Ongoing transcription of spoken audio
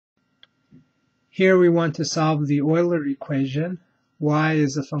Here we want to solve the Euler equation. Y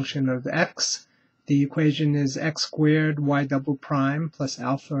is a function of x. The equation is x squared y double prime plus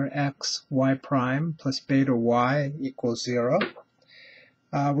alpha x y prime plus beta y equals 0.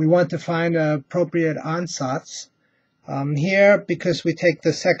 We want to find appropriate ansatz. Here, because we take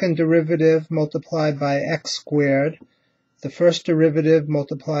the second derivative multiplied by x squared, the first derivative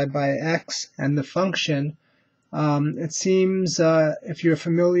multiplied by x, and the function, it seems if you're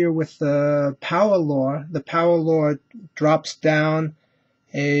familiar with the power law drops down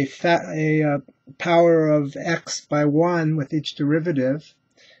a power of x by 1 with each derivative,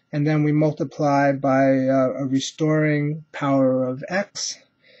 and then we multiply by a restoring power of x.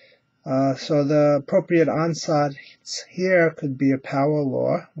 So the appropriate ansatz here could be a power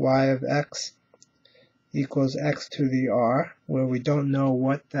law, y of x equals x to the r, where we don't know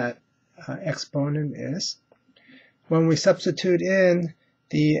what that exponent is. When we substitute in,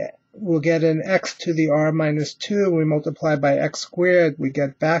 we'll get an x to the r minus 2. We multiply by x squared, we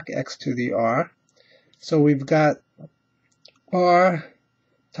get back x to the r. So we've got r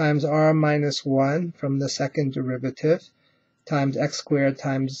times r minus 1 from the second derivative times x squared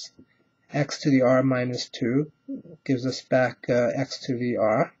times x to the r minus 2 gives us back x to the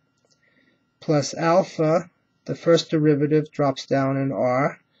r, plus alpha, the first derivative drops down in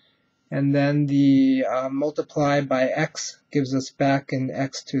r, and then the multiply by x gives us back an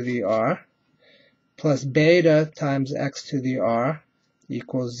x to the r, plus beta times x to the r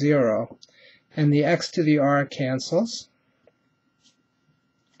equals 0. And the x to the r cancels,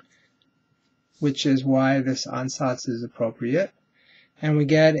 which is why this ansatz is appropriate. And we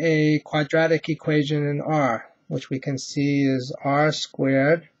get a quadratic equation in r, which we can see is r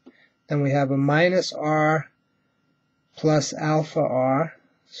squared. Then we have a minus r plus alpha r,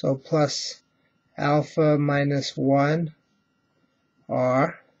 so plus alpha minus 1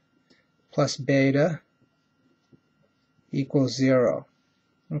 r plus beta equals 0.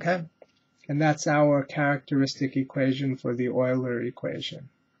 Okay? And that's our characteristic equation for the Euler equation.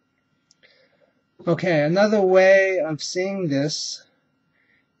 Okay, another way of seeing this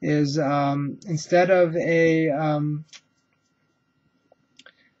is instead of a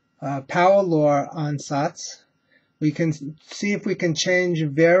power law ansatz, we can see if we can change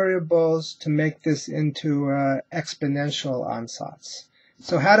variables to make this into exponential ansatz.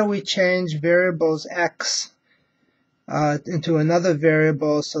 So how do we change variables x into another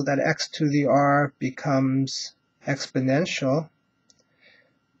variable so that x to the r becomes exponential?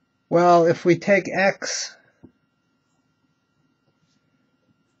 Well, if we take x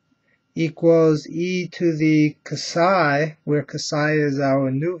equals e to the Cauchy, where Cauchy is our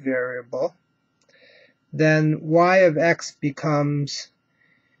new variable, then y of x becomes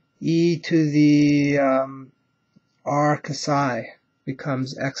e to the r Cauchy,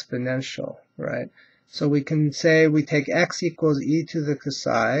 becomes exponential, right? So we can say we take x equals e to the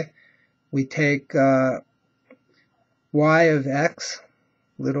Cauchy, we take y of x,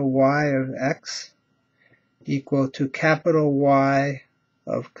 little y of x, equal to capital Y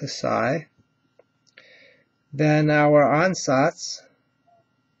of Cauchy. Then our ansatz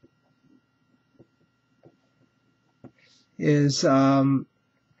is y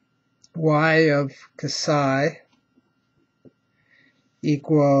of Cauchy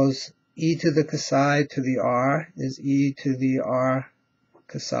equals e to the Cauchy to the r is e to the r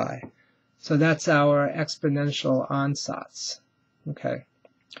Cauchy. So that's our exponential ansatz. Okay.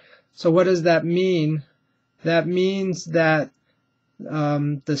 So what does that mean? That means that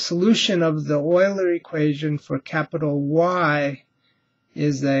the solution of the Euler equation for capital Y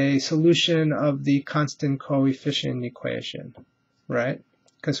is a solution of the constant coefficient equation, right?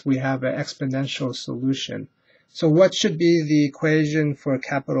 Because we have an exponential solution. So what should be the equation for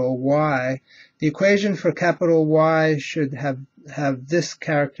capital Y? The equation for capital Y should have this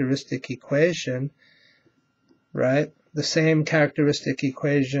characteristic equation, right? The same characteristic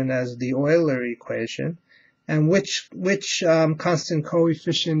equation as the Euler equation. And which constant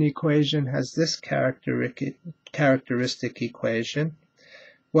coefficient equation has this characteristic equation?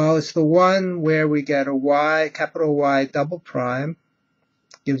 Well, it's the one where we get a y, capital Y double prime,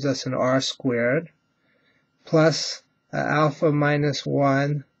 gives us an r squared, plus alpha minus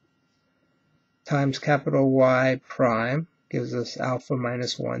 1 times capital Y prime, gives us alpha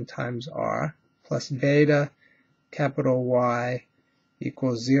minus 1 times r, plus beta capital Y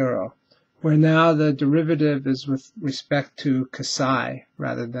equals 0. Where now the derivative is with respect to Cauchy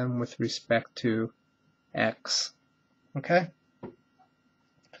rather than with respect to x. Okay?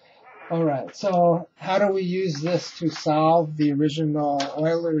 Alright, so how do we use this to solve the original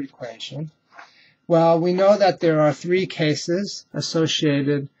Euler equation? Well, we know that there are three cases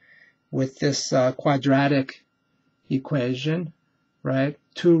associated with this quadratic equation, right?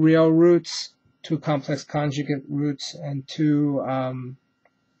 2 real roots, 2 complex conjugate roots, and 2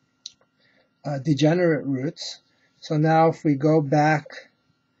 degenerate roots. So now if we go back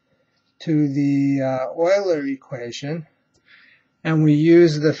to the Euler equation, and we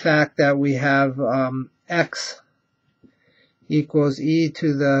use the fact that we have x equals e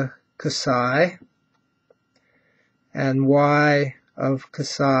to the Cauchy, and y of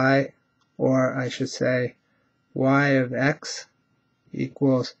Cauchy, or I should say y of x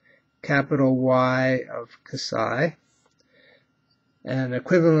equals capital Y of Cauchy. And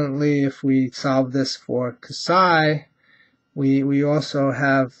equivalently, if we solve this for Cauchy, we also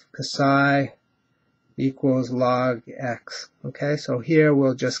have Cauchy equals log x. Okay, so here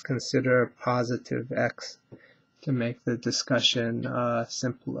we'll just consider positive x to make the discussion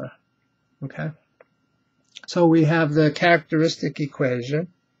simpler. Okay, so we have the characteristic equation.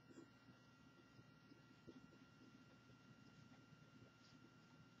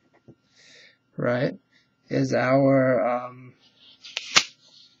 Right, is our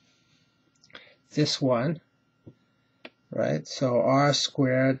this one, right? So r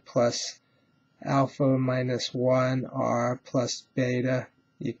squared plus alpha minus 1 r plus beta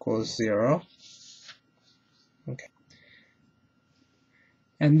equals 0. Okay.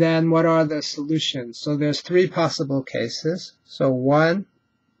 And then what are the solutions? So there's 3 possible cases. So one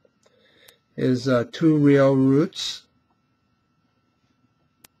is 2 real roots.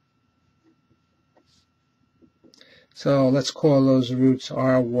 So let's call those roots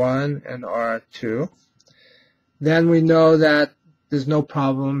R1 and R2. Then we know that there's no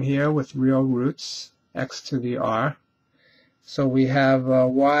problem here with real roots, x to the r. So we have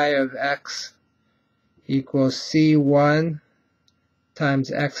y of x equals c1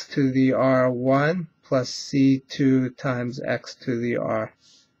 times x to the r1 plus c2 times x to the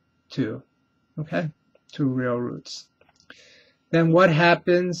r2. Okay, 2 real roots. Then what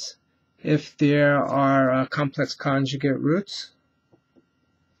happens if there are complex conjugate roots?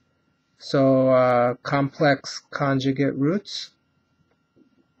 So complex conjugate roots.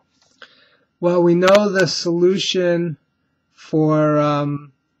 Well, we know the solution for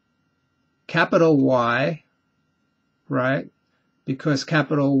capital Y, right? Because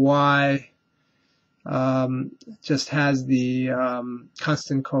capital Y just has the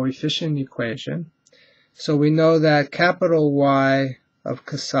constant coefficient equation. So we know that capital Y of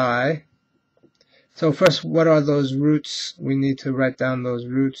Cauchy. So first, what are those roots? We need to write down those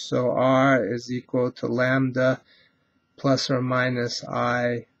roots. So R is equal to lambda plus or minus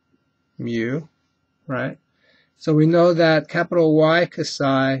I mu, right? So we know that capital Y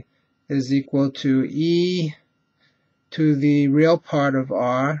Cauchy is equal to e to the real part of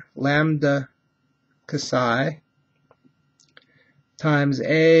R, lambda Cauchy, times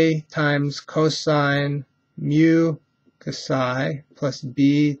A times cosine mu Cauchy plus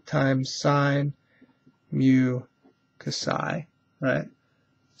B times sine mu Cauchy, right?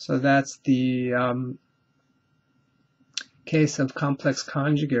 So that's the case of complex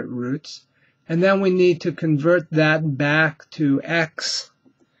conjugate roots. And then we need to convert that back to x.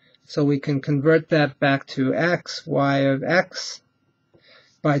 So we can convert that back to x, y of x,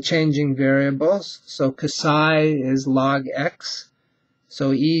 by changing variables. So Cauchy is log x.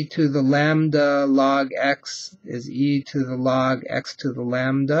 So e to the lambda log x is e to the log x to the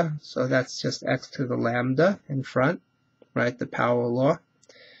lambda. So that's just x to the lambda in front, right? The power law.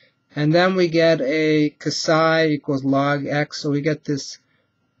 And then we get a Cauchy equals log x. So we get this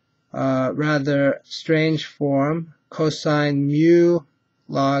rather strange form, cosine mu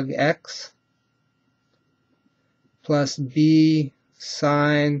log x plus b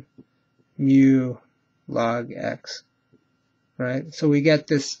sine mu log x. Right? So we get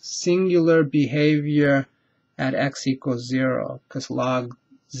this singular behavior at x equals 0, because log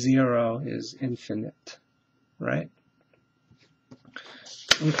 0 is infinite, right?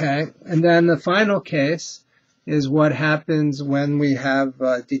 Okay, and then the final case is what happens when we have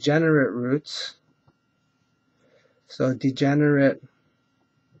degenerate roots. So degenerate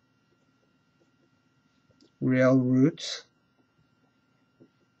real roots.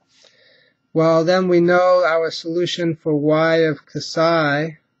 Well, then we know our solution for y of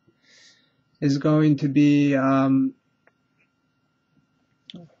Cauchy is going to be,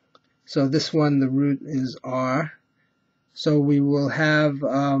 so this one, the root is r. So we will have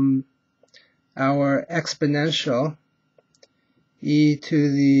our exponential e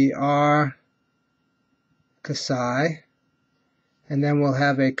to the r Cauchy, and then we'll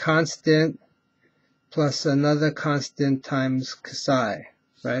have a constant plus another constant times Cauchy.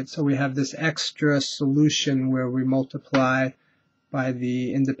 Right? So we have this extra solution where we multiply by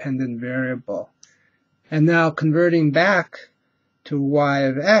the independent variable. And now converting back to y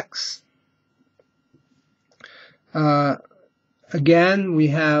of x, again we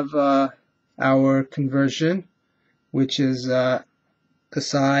have our conversion, which is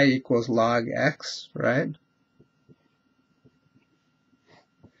Cauchy equals log x, right?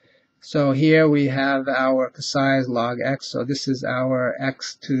 So here we have our Cauchy is log x, so this is our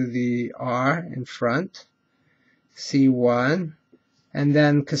x to the r in front, C1, and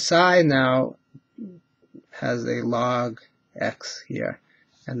then Cauchy now has a log x here,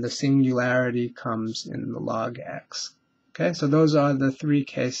 and the singularity comes in the log x. Okay, so those are the three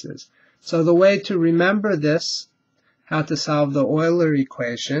cases. So the way to remember this, how to solve the Euler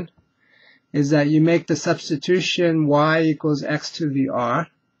equation, is that you make the substitution y equals x to the r.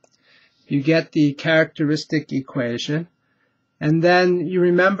 You get the characteristic equation, and then you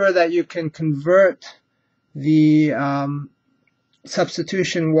remember that you can convert the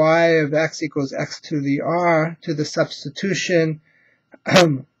substitution y of x equals x to the r to the substitution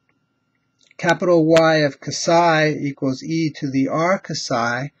capital Y of Cauchy equals e to the r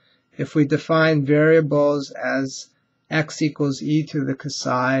Cauchy if we define variables as x equals e to the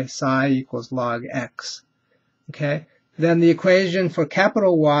Cauchy, psi equals log x. Okay? Then the equation for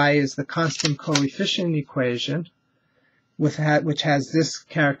capital Y is the constant coefficient equation, which has this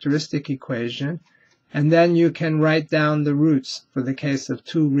characteristic equation. And then you can write down the roots. For the case of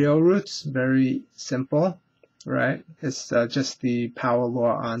two real roots, very simple, right? It's just the power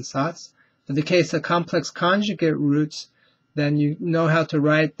law ansatz. For the case of complex conjugate roots, then you know how to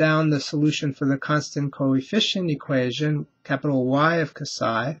write down the solution for the constant coefficient equation, capital Y of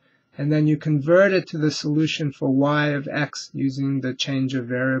Cauchy, and then you convert it to the solution for y of x using the change of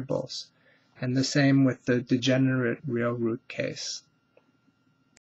variables. And the same with the degenerate real root case.